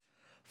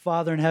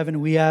Father in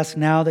heaven, we ask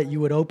now that you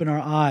would open our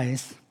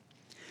eyes,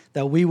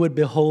 that we would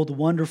behold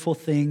wonderful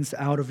things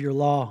out of your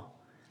law.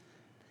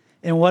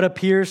 In what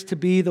appears to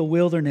be the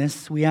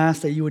wilderness, we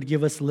ask that you would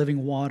give us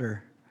living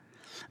water.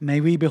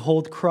 May we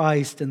behold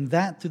Christ, and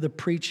that through the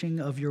preaching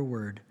of your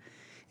word.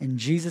 In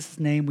Jesus'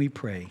 name we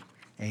pray.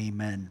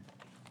 Amen.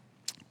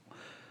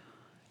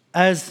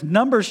 As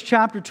Numbers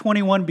chapter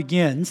 21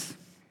 begins,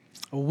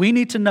 we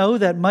need to know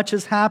that much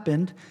has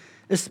happened,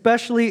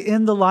 especially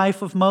in the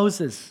life of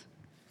Moses,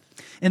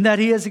 in that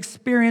he has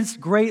experienced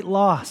great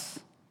loss.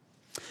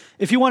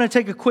 If you want to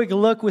take a quick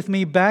look with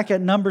me back at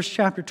Numbers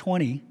chapter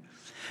 20,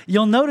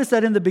 you'll notice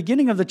that in the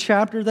beginning of the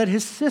chapter that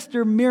his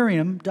sister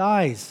Miriam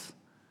dies.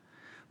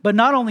 But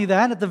not only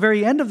that, at the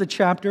very end of the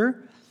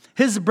chapter,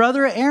 his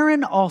brother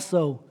Aaron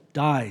also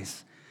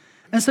dies.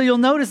 And so you'll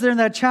notice there in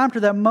that chapter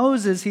that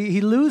Moses,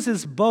 he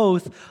loses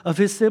both of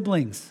his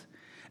siblings.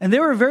 And they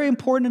were very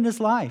important in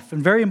his life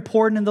and very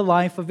important in the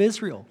life of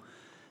Israel.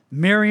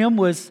 Miriam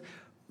was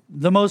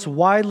the most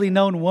widely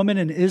known woman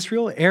in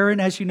Israel. Aaron,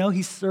 as you know,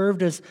 he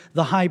served as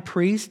the high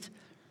priest.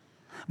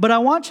 But I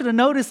want you to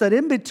notice that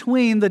in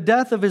between the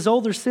death of his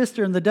older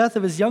sister and the death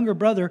of his younger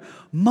brother,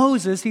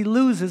 Moses, he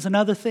loses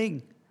another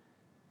thing.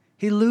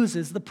 He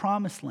loses the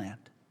promised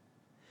land.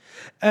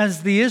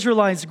 As the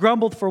Israelites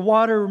grumbled for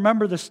water,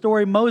 remember the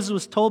story, Moses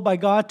was told by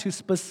God to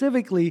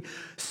specifically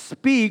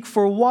speak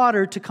for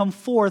water to come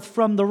forth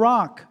from the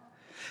rock.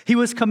 He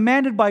was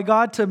commanded by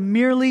God to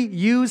merely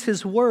use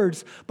his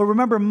words. But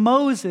remember,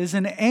 Moses,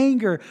 in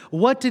anger,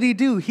 what did he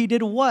do? He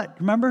did what?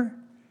 Remember?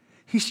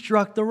 He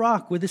struck the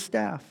rock with his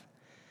staff.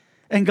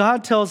 And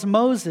God tells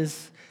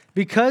Moses,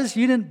 because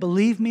you didn't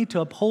believe me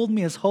to uphold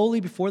me as holy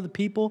before the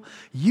people,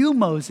 you,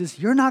 Moses,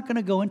 you're not going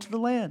to go into the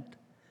land.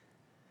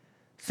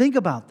 Think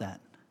about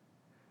that.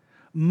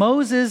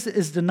 Moses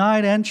is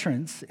denied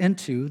entrance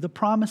into the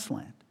promised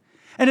land.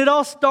 And it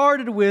all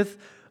started with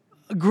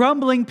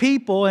grumbling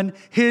people and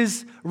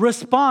his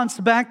response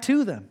back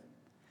to them.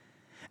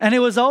 And it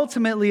was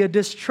ultimately a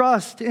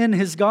distrust in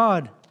his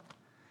God.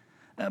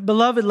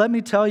 Beloved, let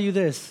me tell you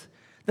this,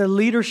 that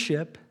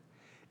leadership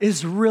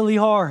is really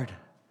hard.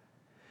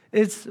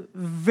 It's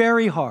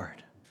very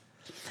hard.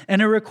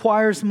 And it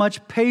requires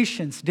much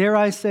patience, dare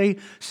I say,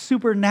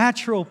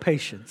 supernatural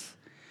patience.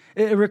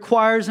 It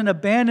requires an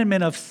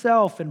abandonment of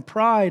self and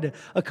pride,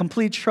 a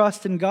complete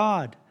trust in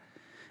God.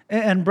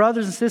 And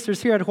brothers and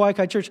sisters here at Hawaii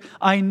Kai Church,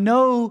 I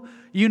know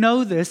you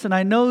know this, and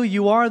I know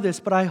you are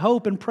this, but I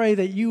hope and pray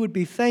that you would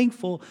be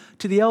thankful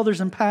to the elders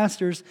and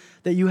pastors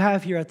that you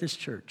have here at this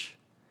church.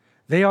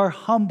 They are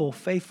humble,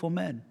 faithful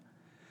men.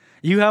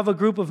 You have a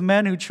group of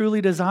men who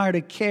truly desire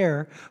to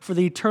care for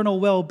the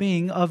eternal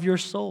well-being of your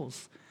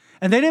souls.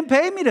 And they didn't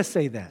pay me to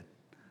say that.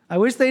 I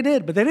wish they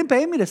did, but they didn't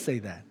pay me to say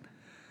that.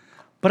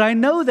 But I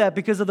know that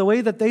because of the way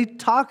that they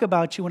talk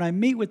about you when I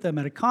meet with them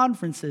at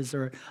conferences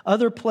or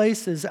other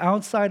places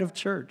outside of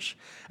church.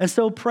 And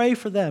so pray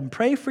for them.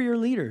 Pray for your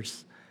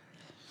leaders.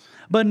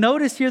 But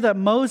notice here that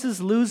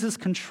Moses loses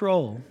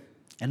control.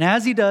 And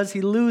as he does,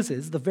 he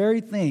loses the very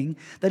thing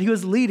that he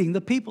was leading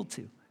the people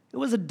to. It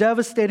was a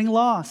devastating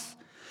loss.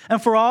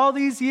 And for all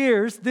these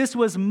years, this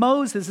was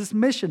Moses'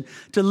 mission,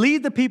 to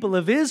lead the people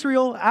of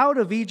Israel out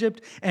of Egypt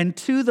and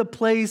to the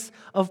place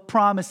of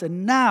promise.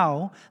 And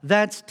now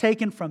that's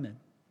taken from him.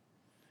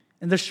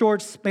 In the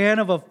short span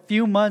of a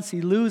few months,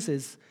 he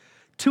loses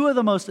two of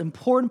the most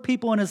important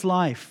people in his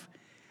life,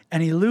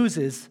 and he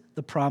loses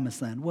the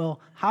promised land.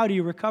 Well, how do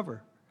you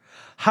recover?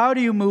 How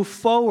do you move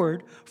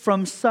forward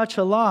from such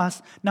a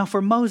loss? Now, for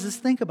Moses,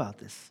 think about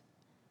this.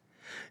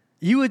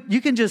 You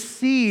can just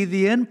see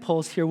the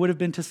impulse here would have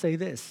been to say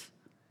this.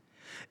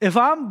 If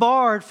I'm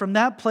barred from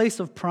that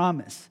place of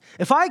promise,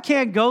 if I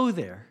can't go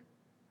there,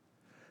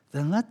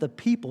 then let the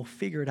people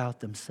figure it out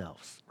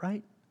themselves,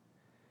 right?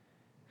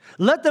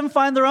 Let them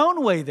find their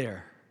own way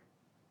there.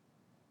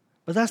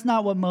 But that's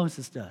not what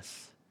Moses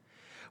does.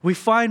 We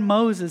find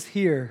Moses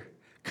here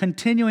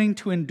continuing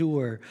to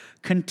endure,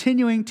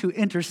 continuing to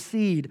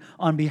intercede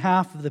on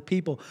behalf of the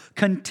people,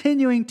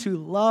 continuing to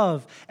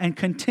love and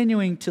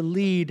continuing to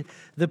lead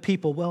the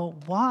people. Well,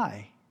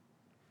 why?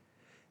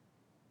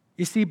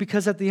 You see,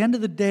 because at the end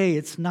of the day,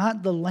 it's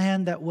not the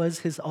land that was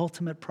his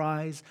ultimate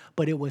prize,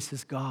 but it was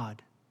his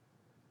God.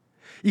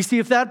 You see,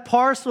 if that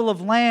parcel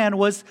of land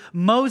was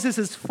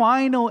Moses'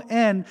 final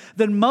end,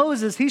 then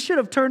Moses, he should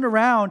have turned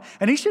around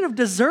and he should have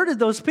deserted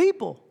those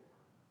people.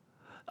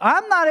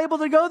 I'm not able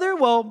to go there.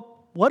 Well,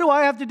 what do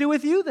I have to do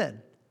with you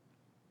then?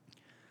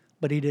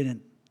 But he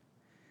didn't.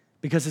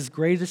 Because his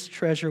greatest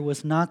treasure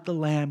was not the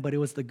land, but it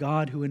was the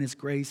God who in his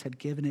grace had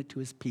given it to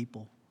his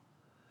people.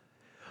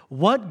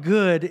 What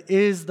good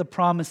is the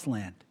promised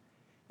land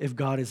if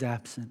God is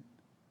absent?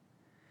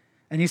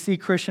 And you see,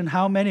 Christian,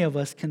 how many of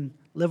us can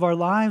live our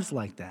lives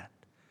like that?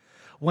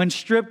 When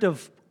stripped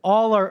of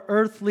all our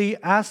earthly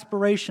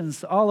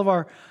aspirations, all of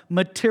our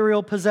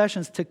material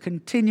possessions, to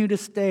continue to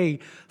stay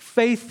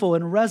faithful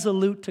and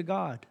resolute to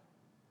God.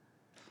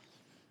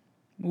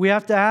 We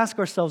have to ask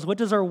ourselves, what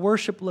does our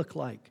worship look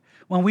like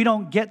when we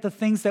don't get the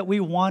things that we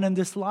want in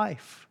this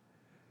life?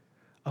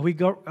 Are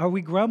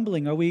we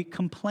grumbling? Are we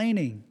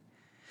complaining?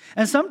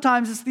 And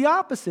sometimes it's the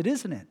opposite,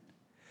 isn't it?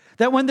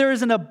 That when there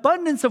is an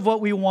abundance of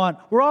what we want,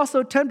 we're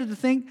also tempted to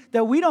think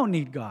that we don't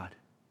need God.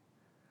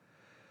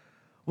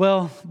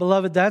 Well,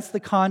 beloved, that's the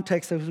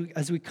context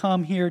as we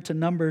come here to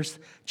Numbers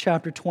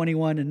chapter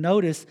 21. And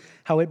notice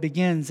how it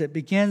begins. It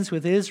begins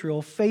with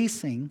Israel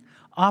facing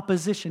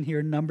opposition here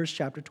in Numbers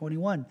chapter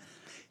 21.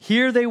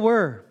 Here they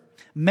were,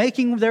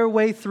 making their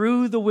way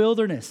through the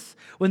wilderness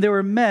when they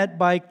were met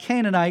by a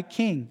Canaanite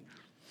king.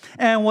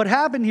 And what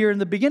happened here in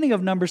the beginning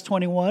of Numbers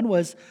 21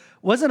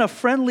 wasn't a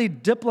friendly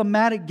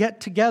diplomatic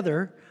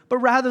get-together, but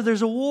rather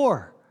there's a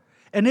war.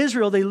 And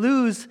Israel, they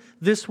lose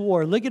this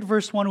war. Look at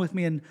verse 1 with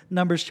me in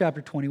Numbers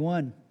chapter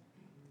 21.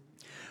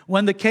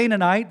 When the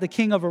Canaanite, the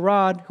king of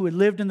Arad, who had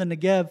lived in the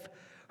Negev,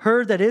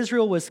 heard that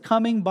Israel was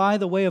coming by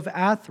the way of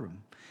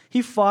Athram,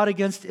 he fought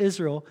against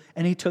Israel,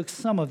 and he took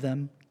some of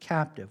them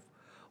captive.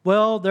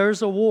 Well,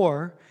 there's a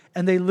war,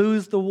 and they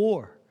lose the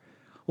war.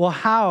 Well,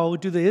 how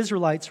do the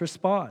Israelites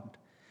respond?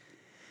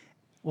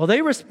 Well,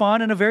 they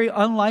respond in a very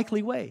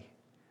unlikely way.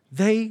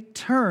 They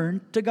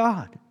turn to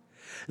God.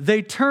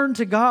 They turned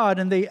to God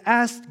and they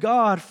asked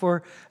God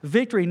for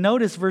victory.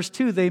 Notice verse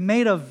 2, they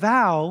made a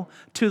vow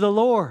to the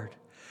Lord.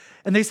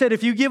 And they said,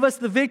 if you give us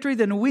the victory,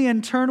 then we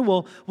in turn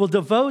will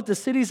devote the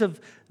cities of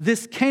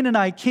this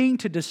Canaanite king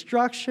to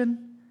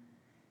destruction.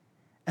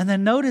 And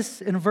then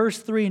notice in verse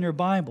 3 in your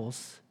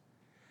Bibles,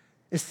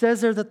 it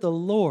says there that the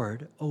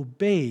Lord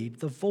obeyed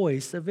the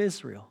voice of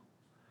Israel.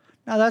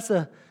 Now that's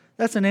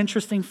an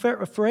interesting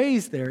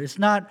phrase there. It's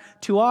not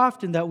too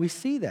often that we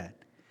see that.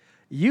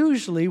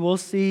 Usually we'll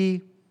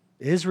see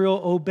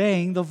Israel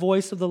obeying the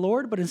voice of the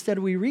Lord, but instead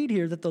we read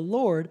here that the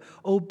Lord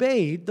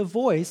obeyed the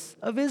voice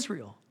of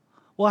Israel.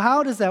 Well,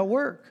 how does that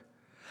work?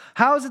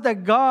 How is it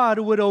that God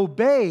would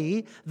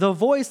obey the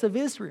voice of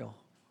Israel?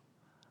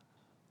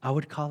 I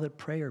would call it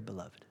prayer,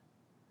 beloved.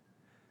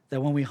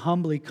 That when we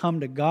humbly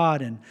come to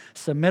God and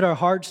submit our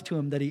hearts to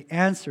Him, that He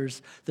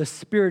answers the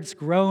Spirit's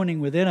groaning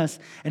within us.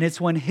 And it's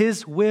when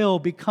His will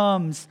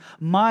becomes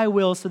my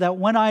will, so that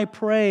when I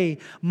pray,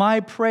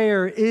 my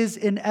prayer is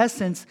in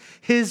essence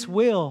His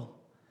will.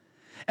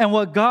 And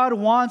what God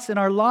wants in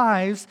our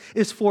lives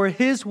is for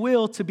His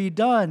will to be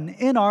done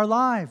in our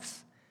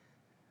lives.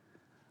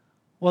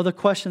 Well, the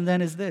question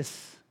then is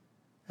this,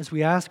 as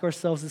we ask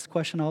ourselves this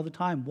question all the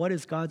time: what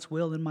is God's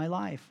will in my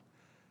life?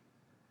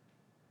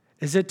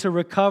 Is it to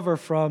recover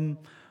from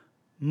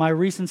my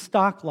recent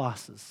stock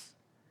losses?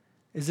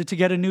 Is it to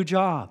get a new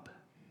job?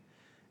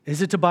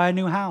 Is it to buy a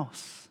new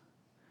house?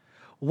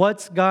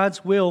 What's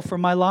God's will for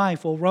my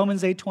life? Well,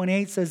 Romans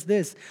 8:28 says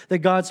this, that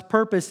God's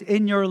purpose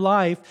in your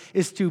life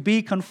is to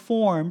be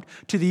conformed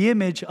to the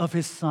image of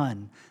His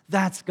Son.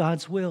 That's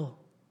God's will.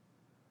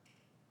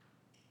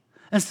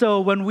 And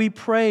so when we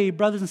pray,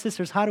 brothers and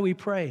sisters, how do we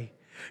pray?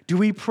 Do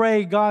we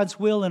pray God's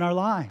will in our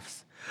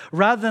lives?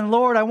 Rather than,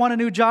 Lord, I want a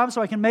new job so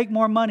I can make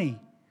more money,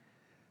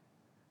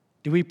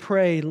 do we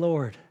pray,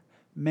 Lord,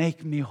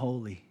 make me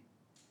holy.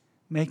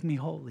 Make me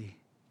holy.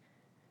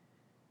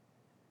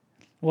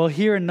 Well,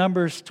 here in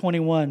Numbers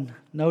 21,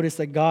 notice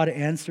that God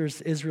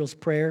answers Israel's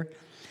prayer,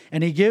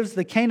 and He gives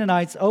the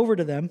Canaanites over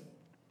to them.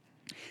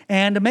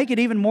 And to make it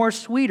even more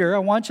sweeter, I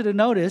want you to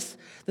notice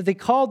that they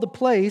called the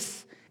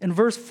place, in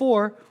verse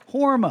 4,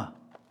 Hormah.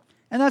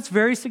 And that's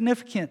very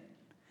significant.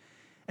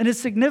 And it's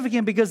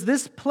significant because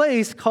this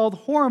place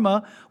called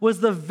Hormah was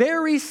the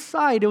very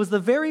site, it was the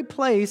very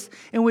place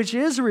in which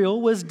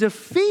Israel was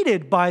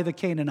defeated by the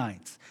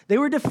Canaanites. They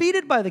were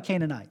defeated by the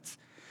Canaanites.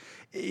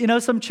 You know,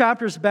 some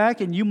chapters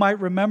back, and you might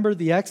remember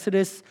the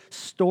Exodus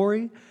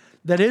story,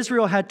 that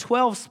Israel had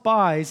 12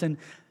 spies and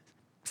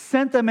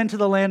sent them into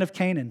the land of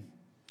Canaan.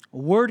 A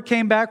word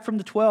came back from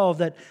the 12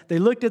 that they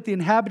looked at the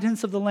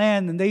inhabitants of the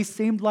land and they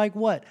seemed like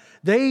what?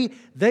 They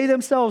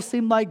themselves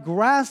seemed like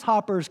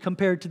grasshoppers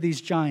compared to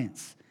these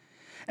giants.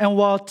 And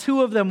while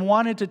 2 of them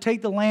wanted to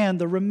take the land,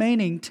 the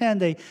remaining 10,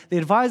 they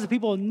advised the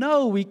people,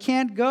 no, we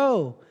can't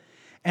go.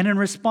 And in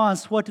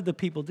response, what did the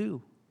people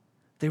do?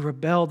 They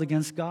rebelled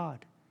against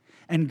God.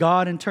 And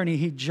God, in turn,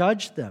 He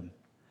judged them.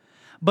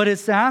 But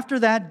it's after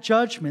that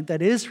judgment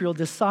that Israel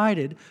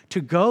decided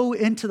to go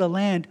into the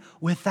land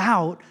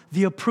without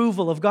the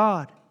approval of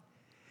God.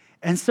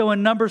 And so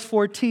in Numbers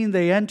 14,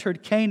 they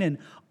entered Canaan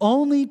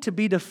only to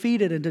be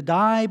defeated and to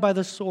die by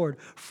the sword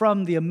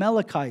from the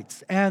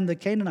Amalekites and the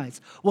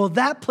Canaanites. Well,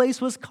 that place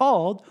was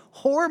called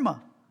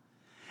Hormah.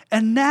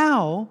 And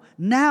now,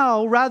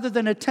 rather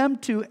than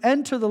attempt to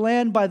enter the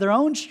land by their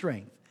own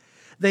strength,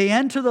 they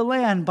enter the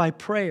land by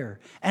prayer.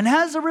 And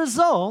as a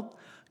result,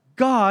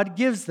 God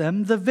gives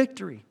them the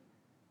victory.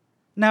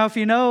 Now, if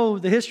you know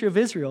the history of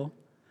Israel,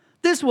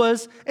 this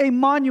was a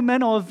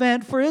monumental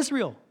event for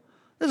Israel.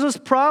 This was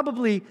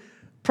probably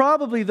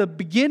the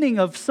beginning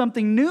of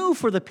something new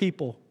for the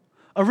people.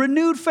 A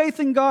renewed faith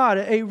in God,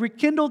 a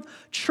rekindled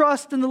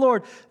trust in the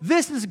Lord.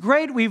 This is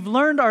great. We've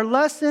learned our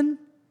lesson.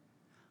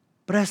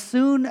 But as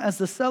soon as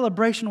the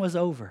celebration was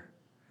over,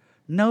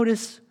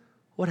 notice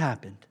what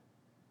happened.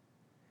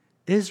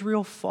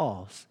 Israel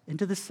falls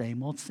into the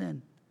same old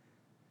sin.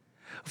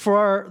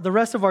 For the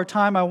rest of our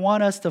time, I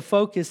want us to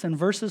focus in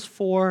verses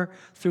 4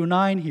 through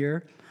 9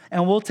 here,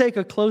 and we'll take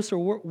a closer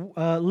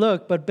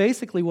look. But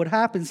basically what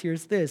happens here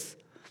is this.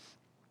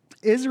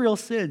 Israel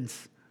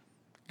sins.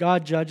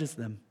 God judges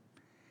them.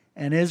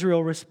 And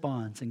Israel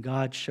responds, and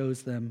God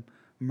shows them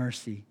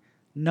mercy.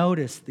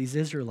 Notice these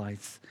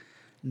Israelites.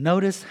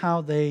 Notice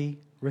how they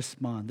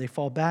respond. They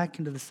fall back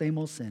into the same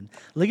old sin.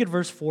 Look at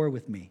verse 4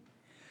 with me.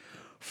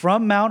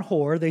 From Mount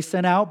Hor, they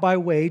sent out by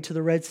way to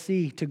the Red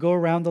Sea to go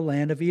around the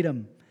land of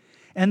Edom.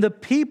 And the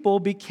people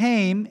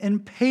became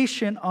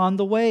impatient on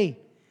the way.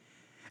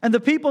 And the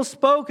people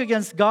spoke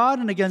against God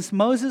and against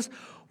Moses.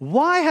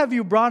 Why have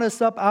you brought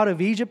us up out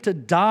of Egypt to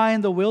die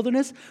in the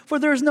wilderness? For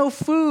there is no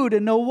food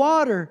and no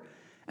water,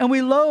 and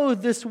we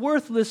loathe this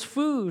worthless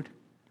food.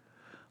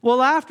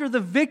 Well, after the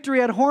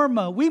victory at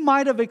Hormah, we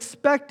might have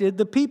expected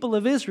the people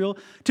of Israel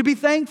to be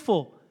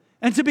thankful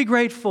and to be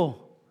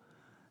grateful.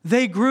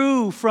 They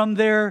grew from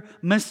their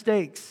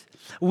mistakes.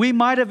 We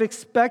might have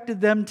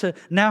expected them to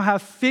now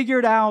have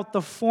figured out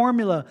the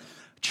formula.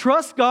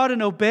 Trust God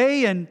and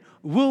obey, and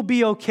we'll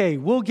be okay.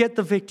 We'll get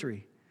the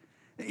victory.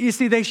 You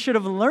see, they should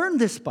have learned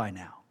this by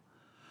now.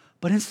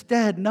 But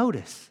instead,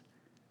 notice,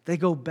 they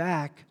go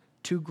back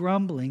to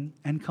grumbling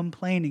and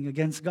complaining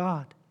against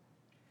God.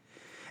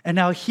 And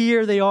now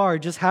here they are,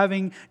 just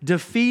having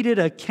defeated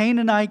a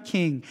Canaanite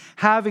king,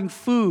 having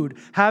food,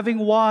 having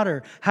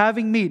water,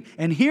 having meat.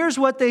 And here's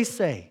what they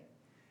say.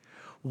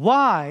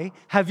 Why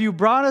have you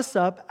brought us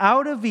up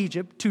out of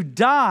Egypt to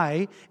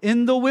die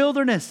in the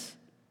wilderness?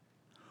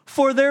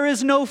 For there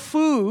is no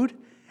food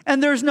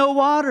and there's no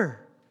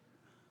water.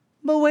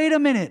 But wait a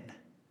minute.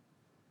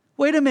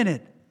 Wait a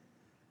minute.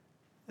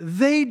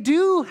 They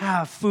do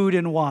have food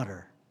and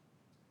water.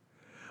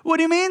 What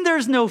do you mean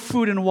there's no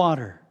food and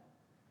water?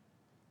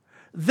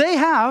 They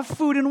have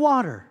food and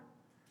water.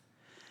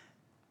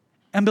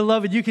 And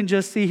beloved, you can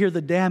just see here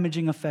the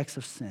damaging effects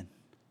of sin.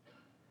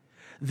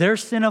 Their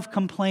sin of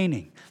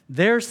complaining,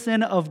 their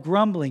sin of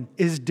grumbling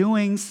is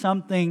doing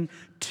something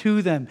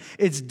to them.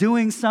 It's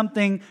doing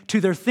something to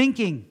their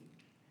thinking.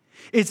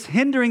 It's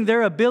hindering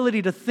their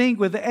ability to think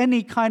with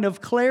any kind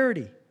of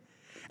clarity.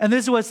 And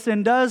this is what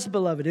sin does,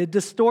 beloved. It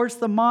distorts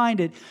the mind.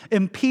 It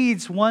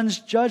impedes one's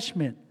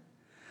judgment.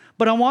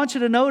 But I want you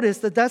to notice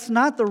that that's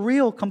not the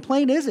real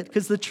complaint, is it?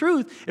 Because the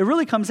truth, it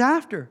really comes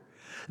after.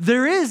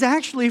 There is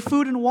actually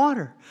food and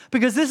water.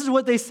 Because this is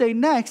what they say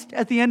next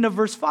at the end of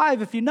verse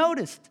 5, if you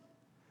noticed.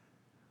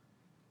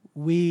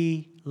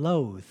 We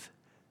loathe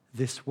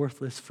this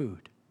worthless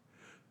food.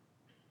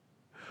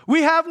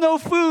 We have no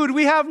food.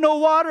 We have no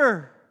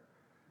water.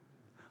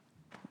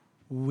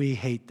 We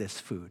hate this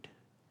food.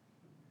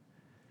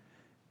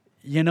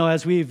 You know,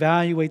 as we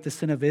evaluate the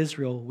sin of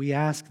Israel, we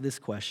ask this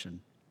question.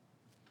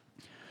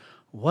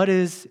 What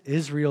is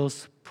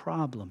Israel's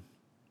problem?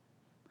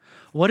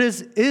 What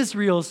is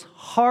Israel's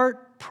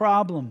heart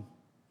problem?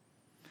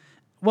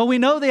 Well, we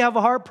know they have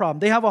a heart problem.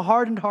 They have a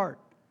hardened heart.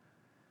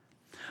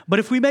 But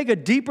if we make a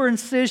deeper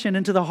incision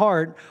into the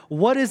heart,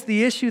 what is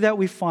the issue that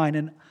we find?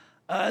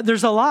 And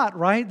there's a lot,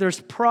 right? There's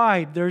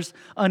pride, there's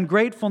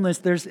ungratefulness,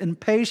 there's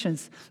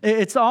impatience.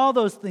 It's all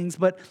those things.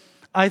 But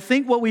I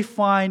think what we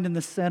find in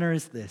the center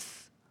is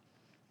this.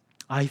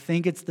 I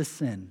think it's the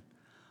sin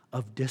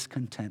of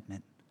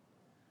discontentment.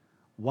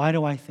 Why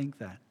do I think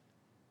that?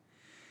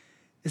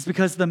 It's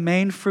because the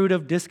main fruit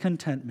of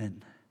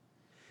discontentment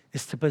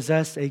is to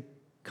possess a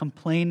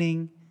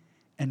complaining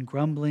and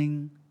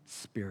grumbling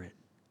spirit.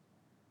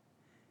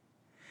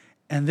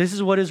 And this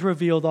is what is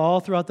revealed all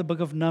throughout the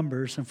book of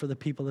Numbers and for the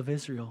people of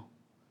Israel.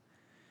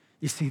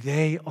 You see,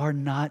 they are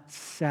not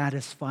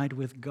satisfied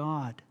with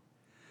God.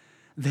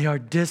 They are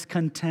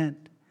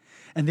discontent.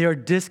 And they are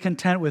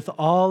discontent with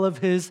all of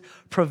His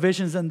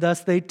provisions. And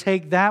thus they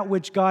take that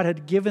which God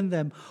had given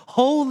them,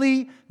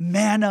 holy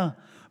manna,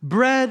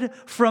 bread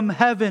from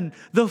heaven,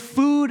 the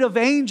food of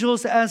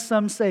angels, as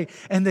some say,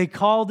 and they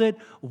called it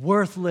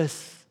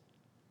worthless.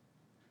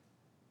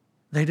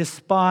 They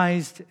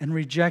despised and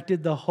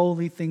rejected the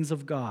holy things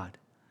of God.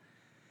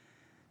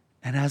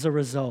 And as a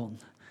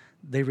result,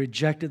 they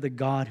rejected the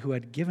God who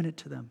had given it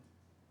to them.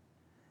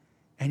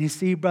 And you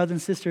see, brothers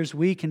and sisters,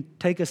 we can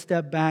take a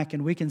step back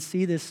and we can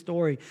see this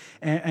story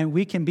and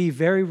we can be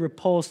very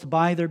repulsed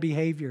by their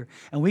behavior.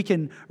 And we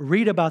can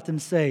read about them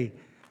say,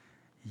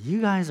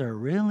 you guys are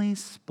really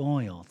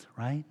spoiled,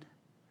 right?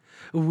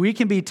 We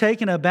can be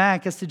taken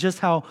aback as to just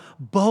how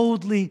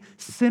boldly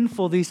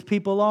sinful these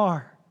people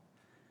are.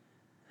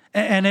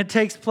 And it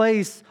takes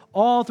place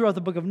all throughout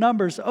the book of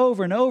Numbers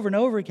over and over and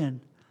over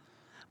again.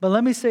 But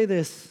let me say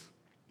this.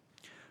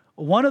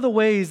 One of the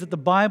ways that the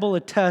Bible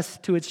attests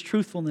to its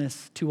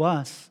truthfulness to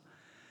us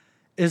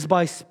is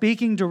by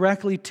speaking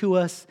directly to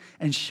us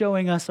and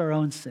showing us our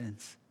own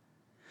sins.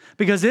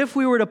 Because if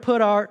we were to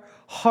put our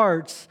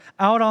hearts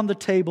out on the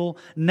table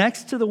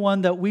next to the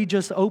one that we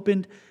just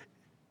opened,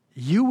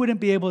 you wouldn't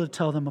be able to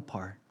tell them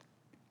apart.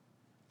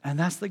 And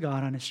that's the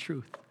God honest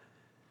truth.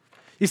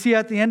 You see,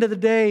 at the end of the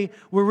day,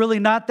 we're really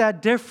not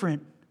that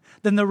different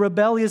than the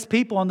rebellious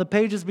people on the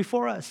pages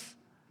before us.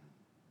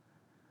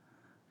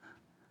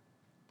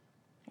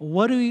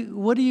 What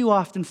do you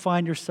often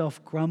find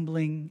yourself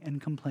grumbling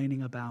and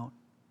complaining about?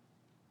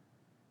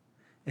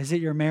 Is it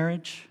your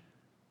marriage?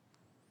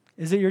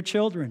 Is it your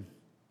children?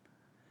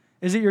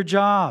 Is it your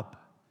job?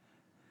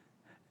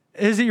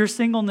 Is it your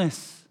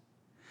singleness?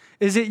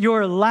 Is it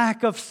your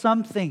lack of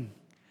something?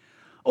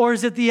 Or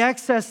is it the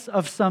excess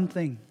of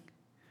something?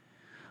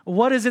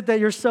 What is it that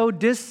you're so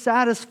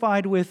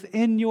dissatisfied with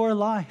in your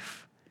life?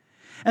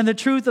 And the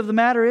truth of the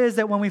matter is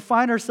that when we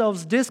find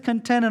ourselves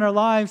discontent in our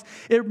lives,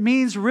 it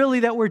means really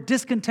that we're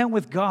discontent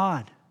with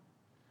God.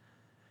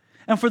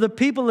 And for the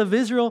people of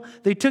Israel,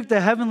 they took the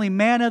heavenly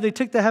manna, they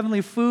took the heavenly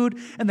food,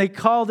 and they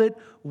called it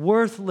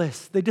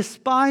worthless. They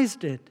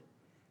despised it.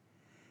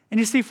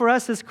 And you see, for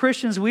us as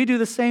Christians, we do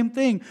the same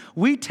thing.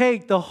 We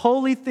take the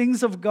holy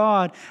things of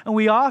God and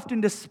we often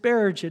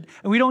disparage it,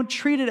 and we don't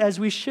treat it as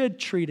we should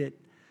treat it.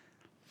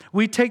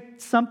 We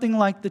take something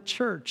like the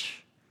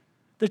church.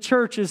 The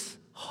church is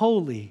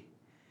holy,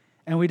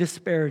 and we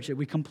disparage it.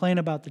 We complain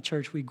about the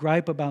church. We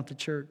gripe about the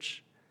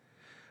church.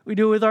 We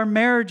do it with our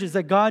marriages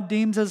that God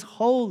deems as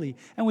holy,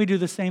 and we do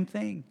the same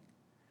thing.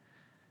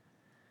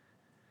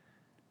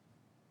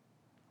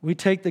 We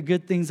take the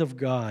good things of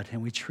God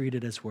and we treat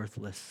it as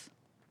worthless.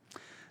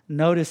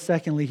 Notice,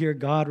 secondly, here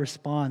God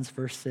responds,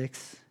 verse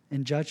 6,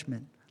 in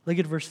judgment. Look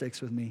at verse 6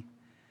 with me.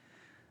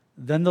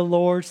 Then the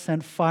Lord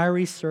sent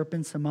fiery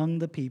serpents among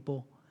the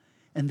people,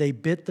 and they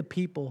bit the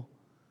people,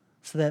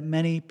 so that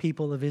many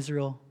people of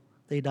Israel,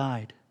 they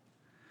died.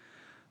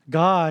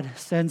 God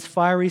sends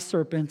fiery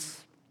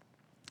serpents.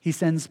 He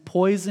sends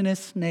poisonous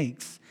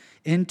snakes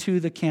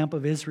into the camp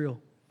of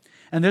Israel.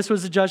 And this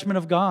was the judgment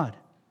of God.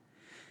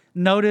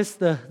 Notice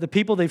the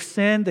people, they've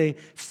sinned. They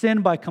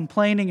sinned by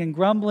complaining and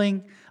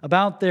grumbling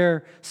about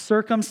their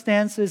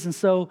circumstances. And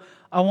so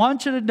I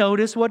want you to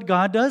notice what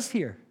God does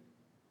here.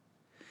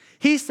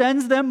 He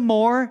sends them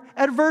more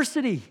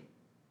adversity.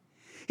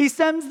 He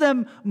sends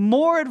them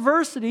more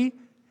adversity,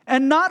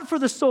 and not for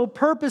the sole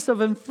purpose of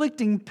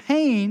inflicting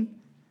pain,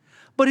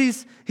 but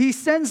he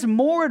sends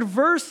more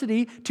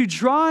adversity to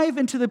drive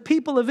into the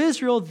people of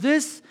Israel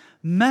this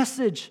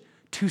message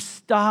to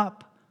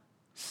stop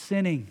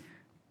sinning.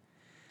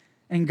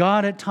 And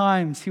God, at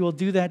times, He will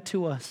do that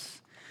to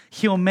us.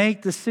 He'll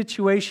make the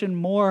situation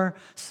more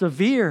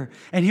severe,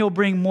 and He'll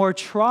bring more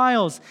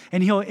trials,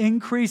 and He'll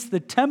increase the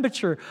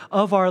temperature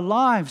of our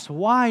lives.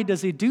 Why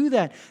does He do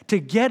that? To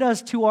get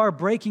us to our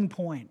breaking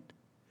point.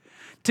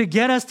 To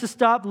get us to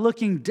stop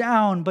looking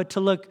down, but to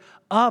look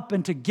up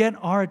and to get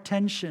our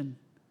attention.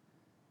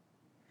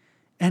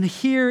 And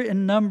here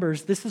in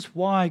Numbers, this is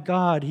why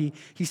God, He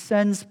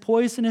sends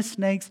poisonous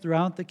snakes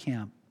throughout the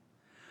camp.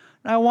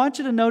 Now, I want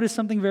you to notice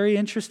something very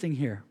interesting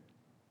here.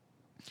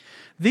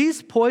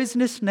 These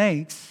poisonous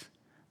snakes,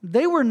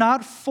 they were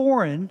not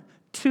foreign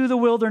to the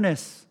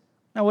wilderness.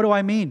 Now, what do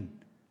I mean?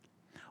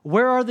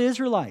 Where are the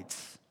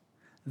Israelites?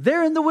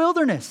 They're in the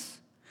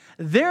wilderness.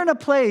 They're in a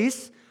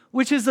place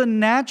which is a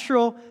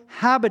natural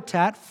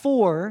habitat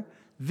for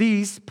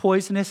these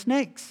poisonous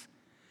snakes.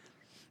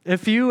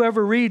 If you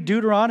ever read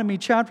Deuteronomy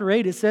chapter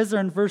 8, it says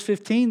there in verse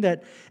 15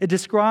 that it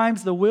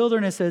describes the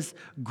wilderness as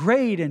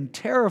great and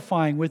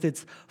terrifying with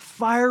its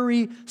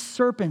fiery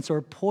serpents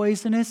or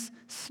poisonous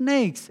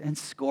snakes and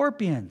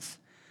scorpions.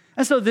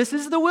 And so this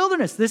is the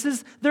wilderness. This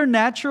is their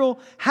natural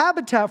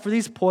habitat for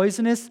these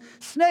poisonous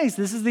snakes.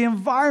 This is the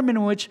environment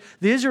in which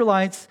the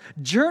Israelites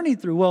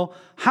journeyed through. Well,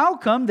 how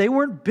come they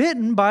weren't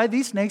bitten by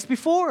these snakes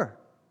before?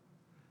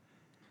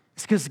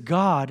 It's because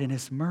God, in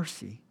His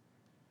mercy,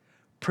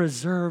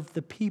 preserved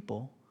the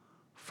people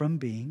from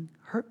being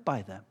hurt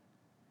by them.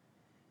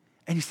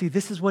 And you see,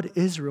 this is what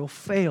Israel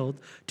failed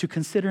to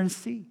consider and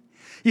see.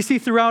 You see,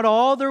 throughout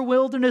all their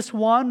wilderness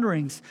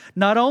wanderings,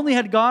 not only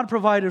had God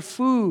provided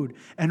food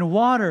and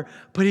water,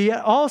 but He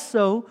had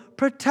also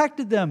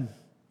protected them.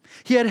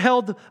 He had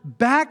held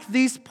back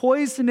these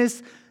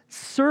poisonous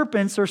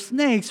serpents or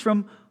snakes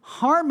from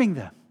harming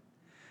them.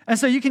 And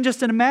so you can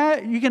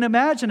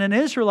imagine an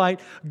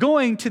Israelite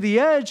going to the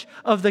edge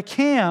of the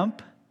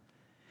camp,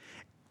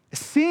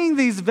 seeing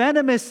these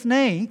venomous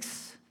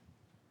snakes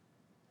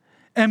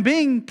and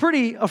being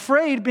pretty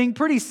afraid, being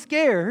pretty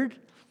scared.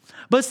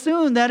 But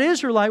soon that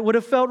Israelite would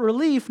have felt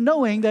relief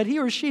knowing that he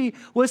or she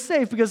was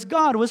safe because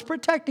God was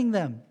protecting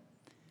them.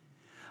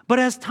 But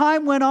as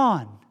time went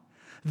on,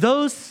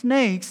 those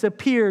snakes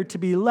appeared to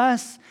be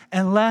less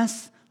and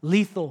less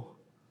lethal.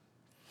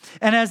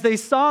 And as they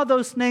saw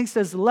those snakes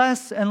as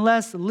less and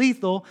less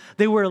lethal,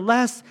 they were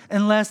less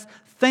and less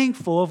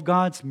thankful of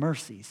God's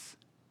mercies.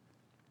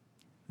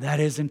 That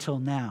is until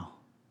now.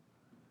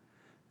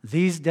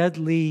 These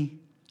deadly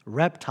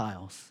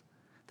reptiles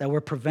that were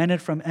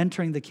prevented from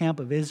entering the camp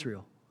of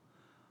Israel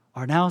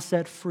are now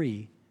set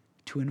free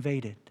to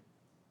invade it.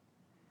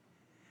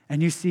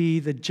 And you see,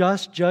 the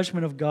just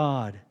judgment of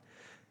God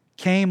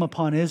came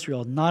upon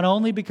Israel, not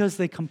only because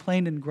they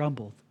complained and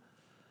grumbled,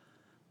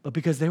 but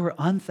because they were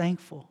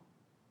unthankful.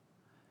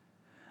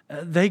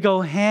 They go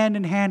hand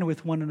in hand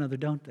with one another,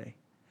 don't they?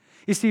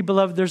 You see,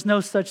 beloved, there's no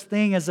such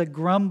thing as a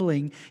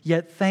grumbling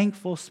yet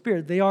thankful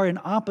spirit. They are in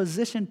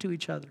opposition to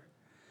each other.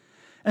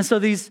 And so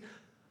these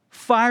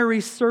fiery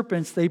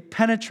serpents, they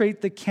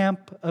penetrate the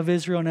camp of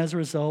Israel, and as a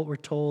result, we're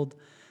told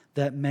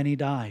that many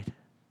died.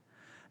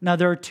 Now,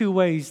 there are two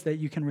ways that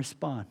you can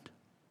respond.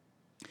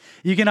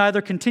 You can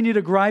either continue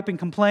to gripe and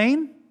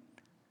complain,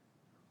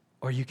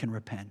 or you can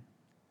repent.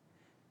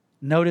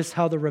 Notice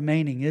how the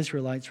remaining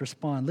Israelites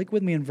respond. Look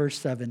with me in verse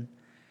 7.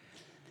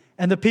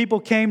 And the people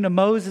came to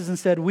Moses and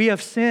said, "We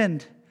have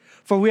sinned,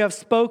 for we have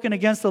spoken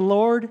against the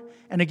Lord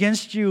and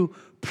against you.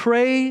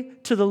 Pray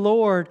to the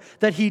Lord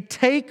that he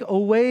take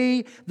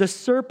away the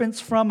serpents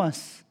from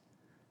us."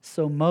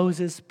 So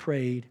Moses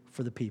prayed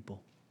for the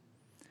people.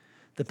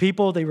 The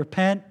people, they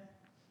repent.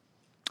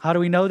 How do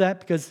we know that?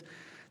 Because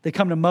they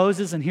come to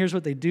Moses, and here's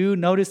what they do.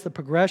 Notice the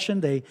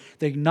progression. They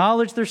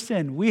acknowledge their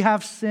sin. We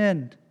have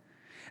sinned.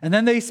 And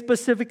then they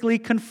specifically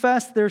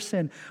confess their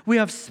sin. We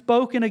have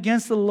spoken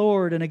against the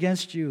Lord and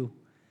against you.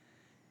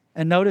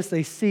 And notice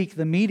they seek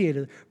the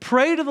mediator.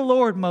 Pray to the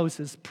Lord,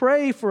 Moses.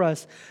 Pray for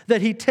us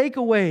that he take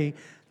away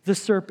the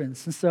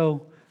serpents. And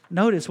so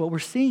notice what we're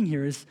seeing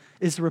here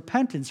is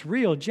repentance,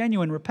 real,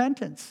 genuine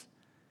repentance.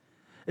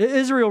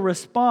 Israel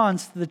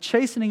responds to the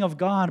chastening of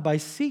God by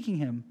seeking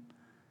him.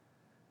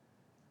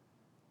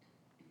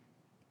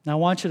 Now I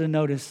want you to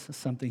notice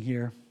something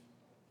here.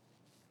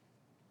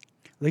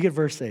 Look at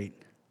verse 8.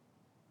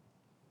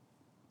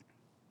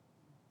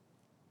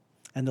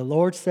 And the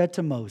Lord said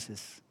to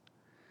Moses,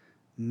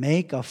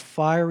 "Make a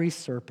fiery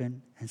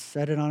serpent and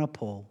set it on a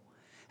pole,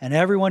 and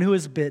everyone who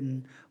is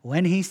bitten,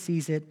 when he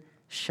sees it,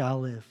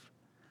 shall live."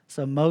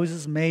 So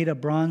Moses made a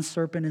bronze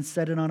serpent and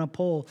set it on a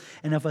pole.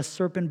 And if a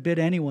serpent bit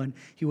anyone,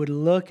 he would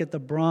look at the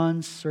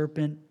bronze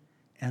serpent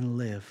and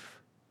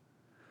live.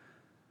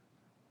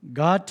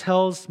 God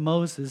tells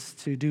Moses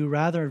to do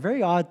rather a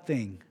very odd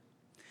thing,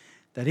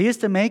 that he is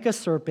to make a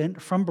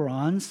serpent from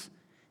bronze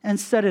and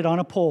set it on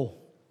a pole.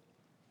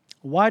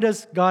 Why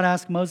does God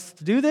ask Moses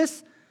to do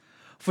this?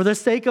 For the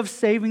sake of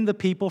saving the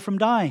people from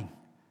dying.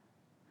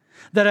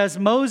 That as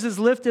Moses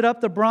lifted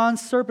up the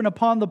bronze serpent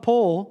upon the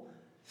pole,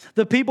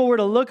 the people were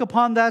to look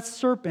upon that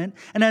serpent,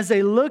 and as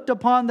they looked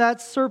upon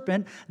that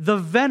serpent, the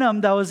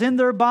venom that was in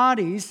their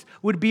bodies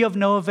would be of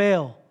no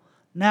avail.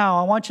 Now,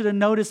 I want you to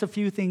notice a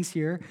few things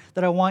here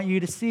that I want you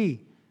to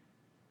see.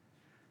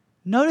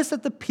 Notice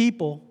that the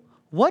people,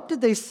 what did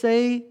they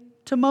say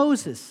to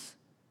Moses?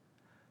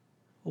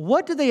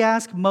 What did they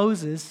ask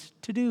Moses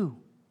to do?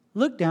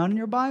 Look down in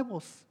your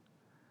Bibles.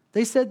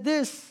 They said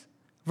this,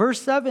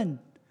 verse 7,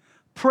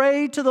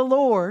 "Pray to the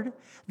Lord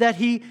that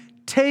he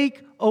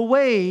take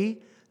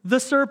away the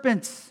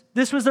serpents."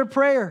 This was their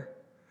prayer.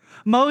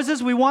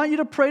 Moses, we want you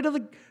to pray to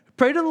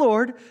the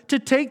Lord to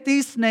take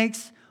these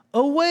snakes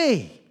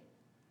away.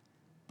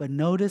 But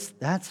notice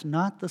that's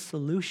not the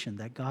solution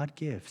that God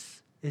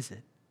gives, is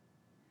it?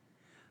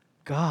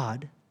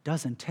 God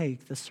doesn't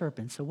take the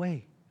serpents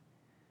away.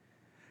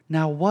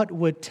 Now, what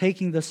would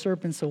taking the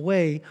serpents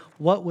away,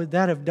 what would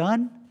that have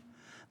done?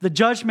 The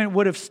judgment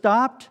would have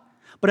stopped,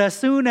 but as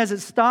soon as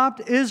it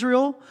stopped,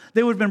 Israel,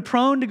 they would have been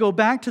prone to go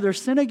back to their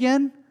sin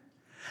again.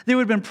 They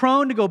would have been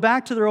prone to go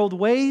back to their old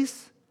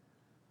ways.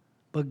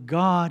 But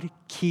God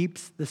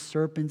keeps the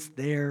serpents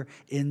there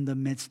in the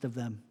midst of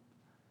them.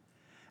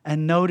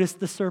 And notice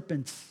the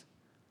serpents.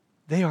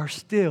 They are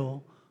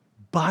still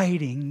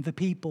biting the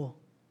people.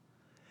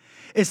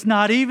 It's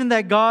not even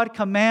that God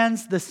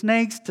commands the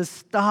snakes to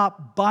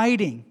stop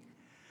biting,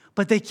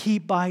 but they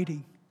keep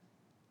biting.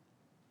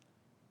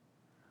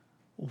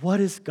 What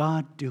is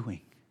God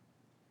doing?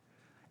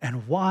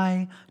 And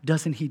why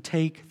doesn't he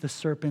take the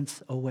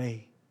serpents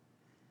away?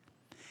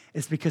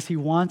 It's because he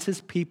wants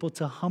his people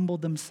to humble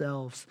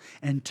themselves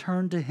and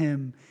turn to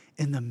him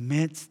in the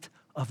midst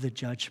of the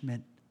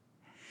judgment.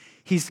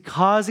 He's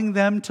causing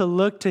them to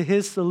look to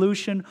his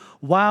solution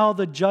while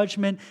the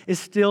judgment is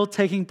still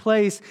taking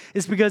place.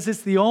 It's because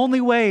it's the only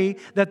way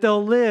that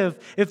they'll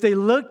live if they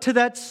look to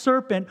that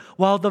serpent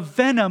while the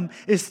venom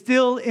is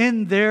still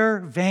in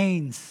their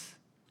veins.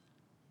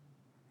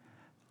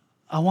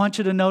 I want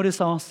you to notice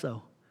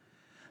also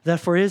that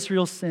for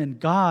Israel's sin,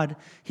 God,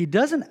 he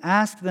doesn't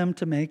ask them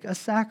to make a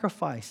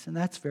sacrifice. And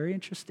that's very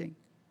interesting.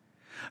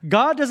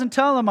 God doesn't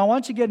tell them, I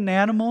want you to get an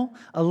animal,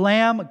 a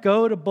lamb, a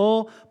goat, a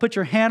bull, put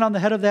your hand on the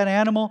head of that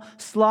animal,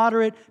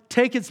 slaughter it,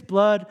 take its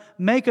blood,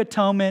 make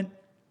atonement.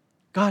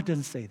 God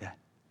doesn't say that.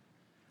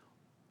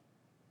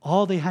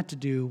 All they had to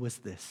do was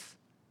this.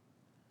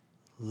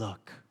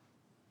 Look.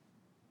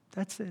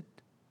 That's it.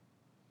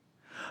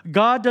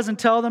 God doesn't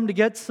tell them to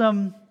get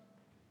some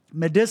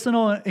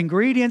medicinal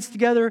ingredients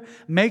together,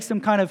 make some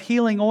kind of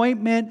healing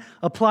ointment,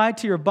 apply it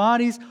to your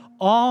bodies.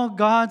 All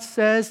God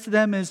says to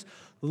them is,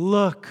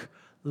 look.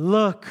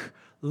 Look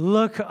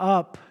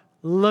up,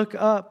 look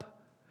up.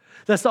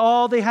 That's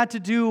all they had to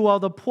do while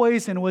the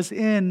poison was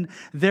in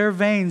their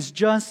veins.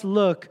 Just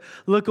look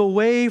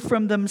away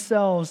from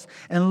themselves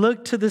and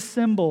look to the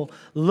symbol,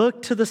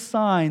 look to the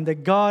sign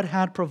that God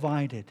had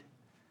provided.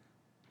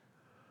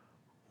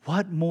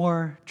 What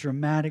more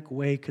dramatic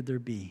way could there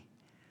be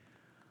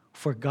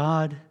for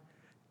God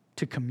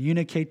to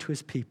communicate to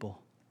his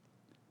people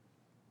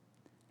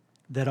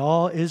that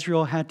all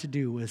Israel had to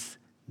do was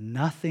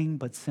nothing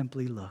but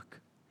simply look?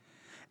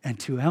 and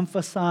to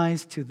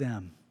emphasize to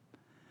them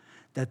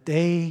that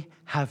they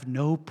have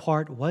no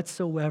part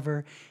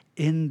whatsoever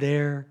in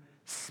their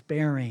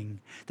sparing,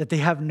 that they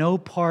have no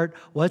part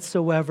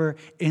whatsoever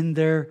in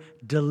their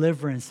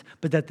deliverance,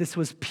 but that this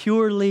was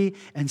purely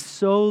and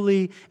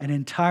solely and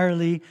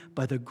entirely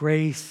by the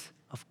grace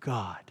of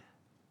God.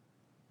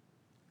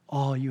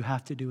 All you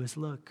have to do is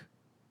look.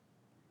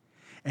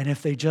 And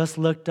if they just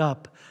looked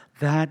up,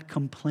 that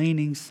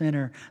complaining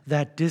sinner,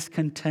 that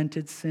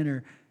discontented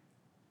sinner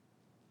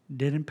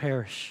didn't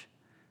perish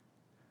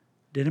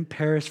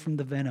from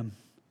the venom,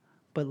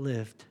 but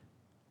lived.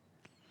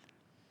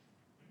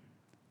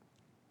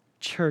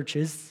 Church,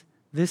 is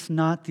this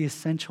not the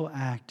essential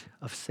act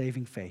of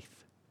saving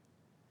faith?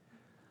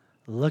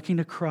 Looking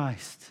to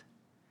Christ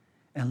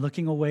and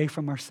looking away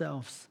from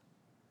ourselves.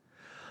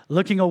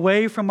 Looking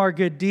away from our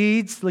good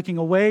deeds, looking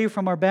away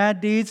from our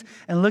bad deeds,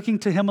 and looking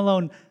to Him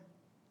alone.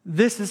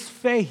 This is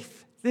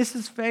faith. This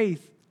is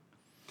faith.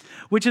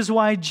 Which is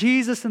why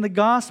Jesus in the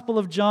Gospel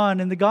of John,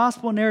 in the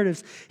Gospel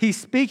narratives, He's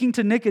speaking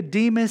to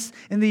Nicodemus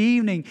in the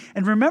evening.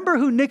 And remember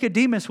who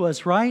Nicodemus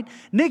was, right?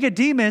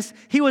 Nicodemus,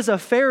 he was a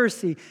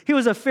Pharisee. He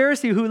was a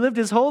Pharisee who lived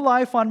his whole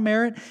life on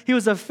merit. He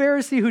was a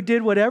Pharisee who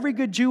did what every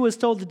good Jew was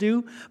told to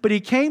do. But he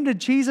came to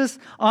Jesus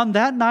on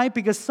that night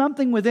because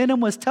something within him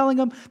was telling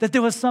him that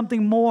there was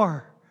something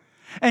more.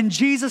 And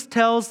Jesus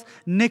tells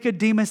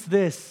Nicodemus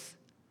this: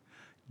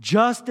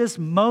 just as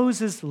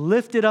Moses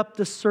lifted up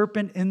the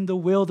serpent in the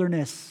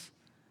wilderness,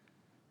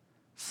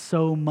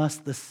 so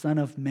must the Son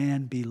of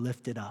Man be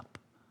lifted up.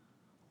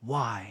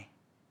 Why?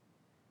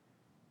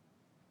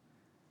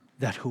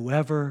 That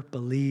whoever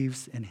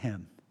believes in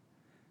Him,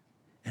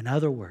 in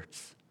other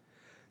words,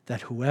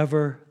 that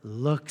whoever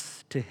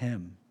looks to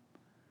Him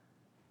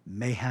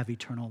may have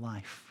eternal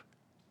life.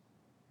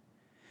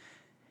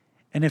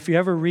 And if you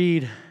ever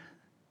read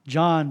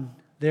John,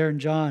 there in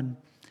John,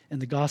 in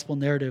the gospel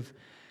narrative,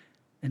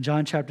 in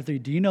John chapter 3,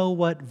 do you know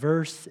what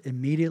verse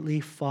immediately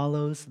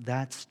follows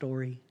that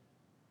story?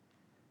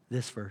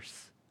 This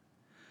verse.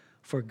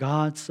 For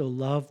God so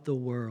loved the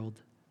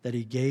world that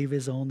He gave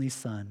His only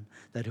Son,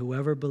 that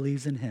whoever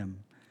believes in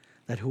Him,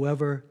 that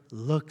whoever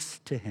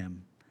looks to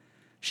Him,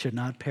 should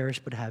not perish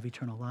but have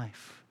eternal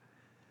life.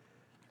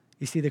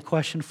 You see, the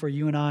question for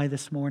you and I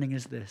this morning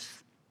is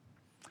this: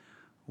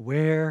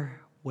 Where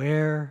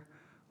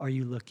are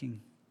you looking?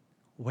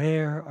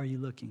 Where are you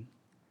looking?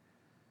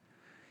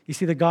 You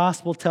see, the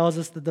gospel tells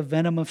us that the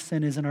venom of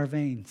sin is in our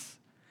veins,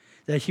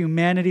 that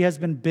humanity has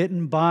been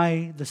bitten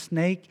by the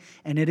snake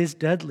and it is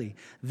deadly.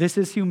 This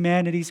is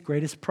humanity's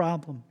greatest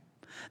problem,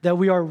 that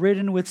we are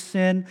ridden with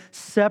sin,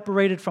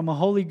 separated from a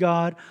holy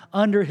God,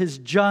 under His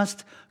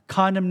just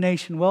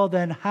condemnation. Well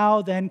then,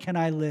 how then can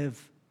I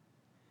live?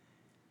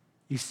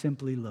 You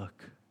simply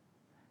look.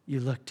 You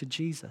look to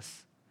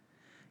Jesus.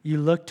 You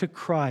look to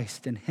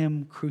Christ and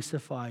Him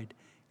crucified,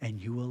 and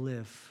you will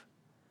live.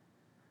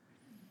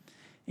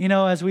 You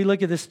know, as we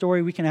look at this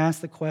story, we can ask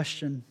the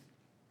question,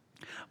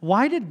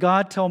 why did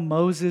God tell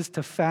Moses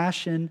to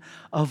fashion,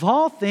 of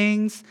all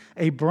things,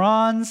 a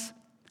bronze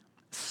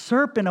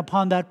serpent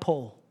upon that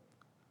pole?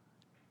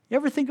 You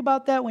ever think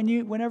about that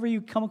whenever you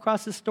come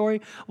across this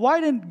story? Why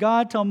didn't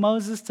God tell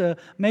Moses to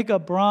make a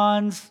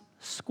bronze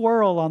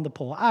squirrel on the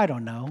pole? I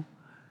don't know.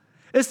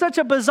 It's such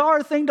a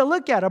bizarre thing to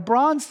look at, a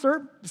bronze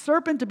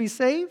serpent to be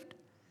saved.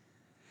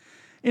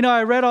 You know,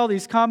 I read all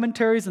these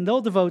commentaries, and they'll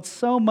devote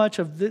so much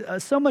of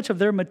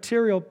their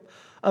material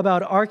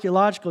about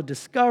archaeological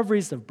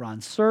discoveries of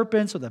bronze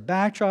serpents or the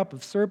backdrop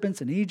of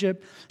serpents in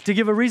Egypt to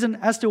give a reason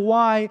as to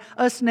why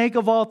a snake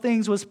of all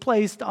things was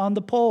placed on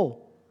the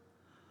pole.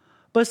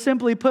 But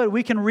simply put,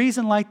 we can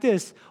reason like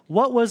this: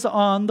 what was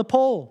on the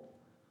pole?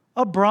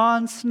 A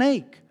bronze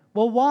snake.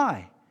 Well,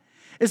 why?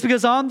 It's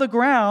because on the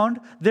ground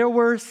there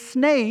were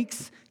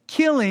snakes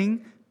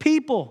killing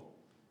people.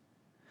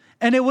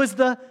 And it was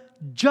the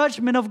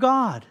judgment of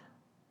God.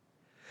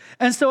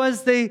 And so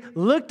as they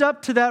looked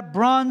up to that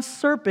bronze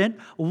serpent,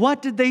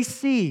 what did they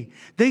see?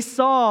 They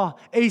saw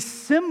a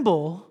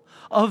symbol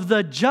of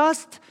the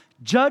just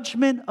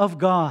judgment of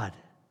God.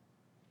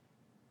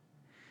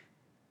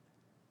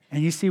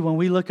 And you see, when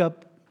we look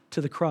up to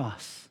the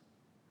cross,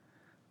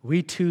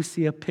 we too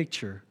see a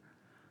picture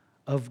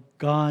of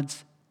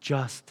God's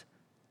just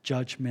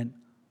judgment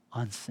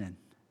on sin.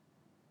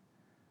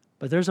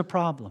 But there's a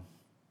problem.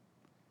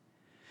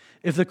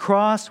 If the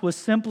cross was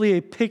simply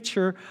a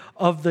picture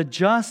of the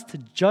just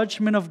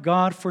judgment of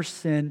God for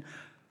sin,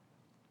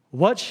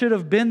 what should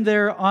have been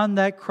there on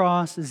that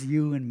cross is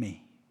you and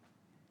me.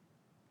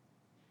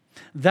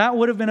 That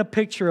would have been a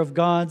picture of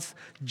God's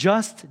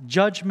just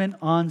judgment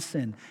on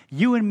sin.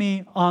 You and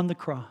me on the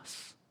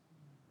cross.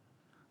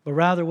 But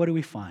rather, what do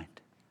we find?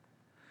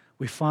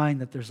 We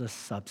find that there's a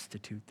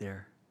substitute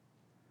there.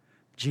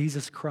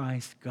 Jesus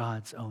Christ,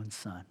 God's own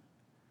Son.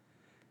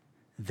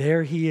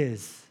 There He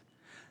is,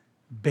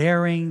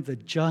 bearing the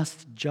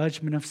just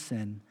judgment of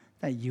sin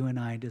that you and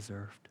I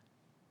deserved.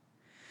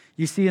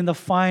 You see, in the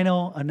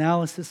final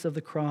analysis of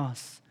the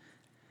cross,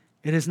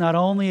 it is not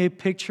only a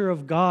picture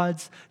of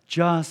God's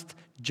just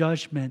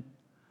judgment,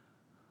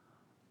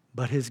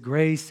 but His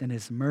grace and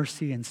His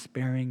mercy in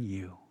sparing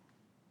you.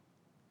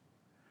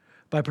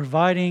 By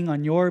providing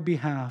on your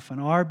behalf, on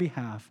our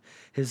behalf,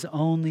 His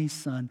only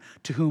Son,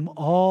 to whom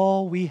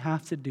all we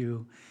have to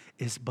do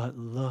is but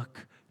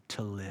look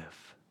to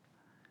live.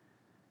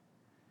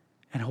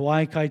 And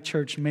Hawaii Kai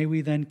Church, may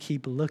we then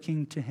keep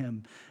looking to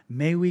Him.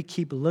 May we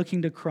keep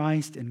looking to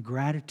Christ in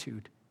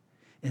gratitude,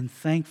 in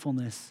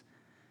thankfulness,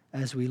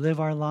 as we live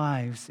our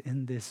lives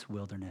in this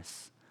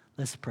wilderness.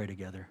 Let's pray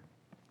together.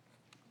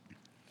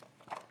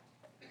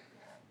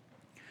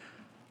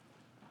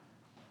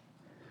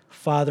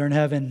 Father in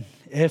heaven,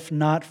 if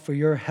not for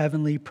your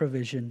heavenly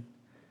provision,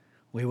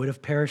 we would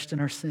have perished in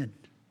our sin.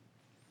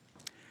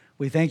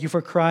 We thank you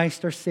for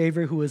Christ, our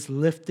Savior, who was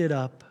lifted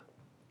up.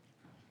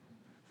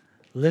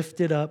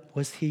 Lifted up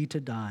was He to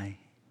die,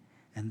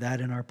 and that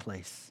in our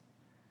place.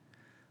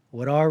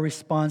 Would our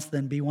response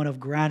then be one of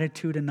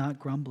gratitude and not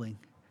grumbling,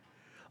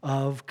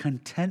 of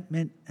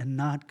contentment and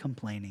not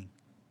complaining?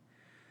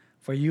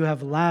 For you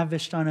have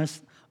lavished on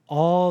us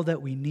all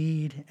that we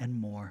need and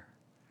more.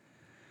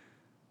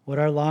 Would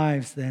our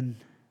lives then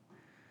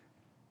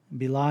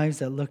be lives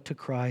that look to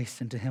Christ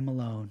and to Him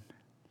alone?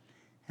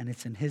 And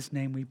it's in His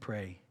name we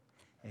pray.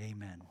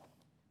 Amen.